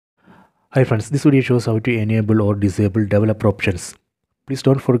Hi friends, this video shows how to enable or disable developer options. Please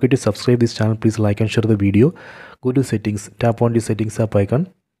don't forget to subscribe this channel. Please like and share the video. Go to settings, tap on the settings app icon.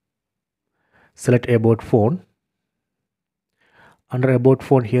 Select about phone. Under about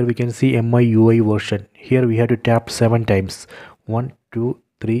phone here we can see miui version. Here we have to tap 7 times. 1, 2,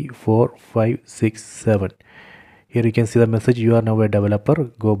 3, 4, 5, 6, 7. Here you can see the message, you are now a developer.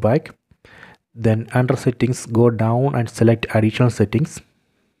 Go back. Then under settings, go down and select additional settings.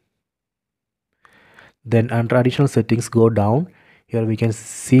 Then under additional settings, go down. Here we can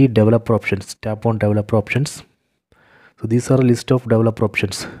see developer options. Tap on developer options. So these are a list of developer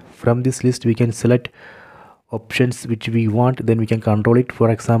options. From this list we can select options which we want, then we can control it. For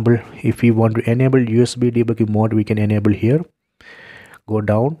example, if we want to enable USB debugging mode, we can enable here. Go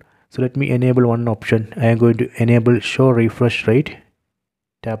down. So let me enable one option. I am going to enable show refresh rate.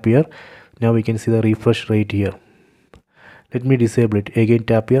 Tap here. Now we can see the refresh rate here. Let me disable it. Again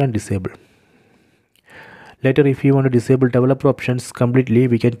tap here and disable. Later, if you want to disable developer options completely,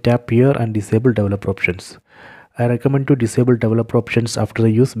 we can tap here and disable developer options. I recommend to disable developer options after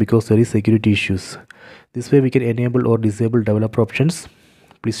the use because there is security issues. This way we can enable or disable developer options.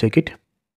 Please check it.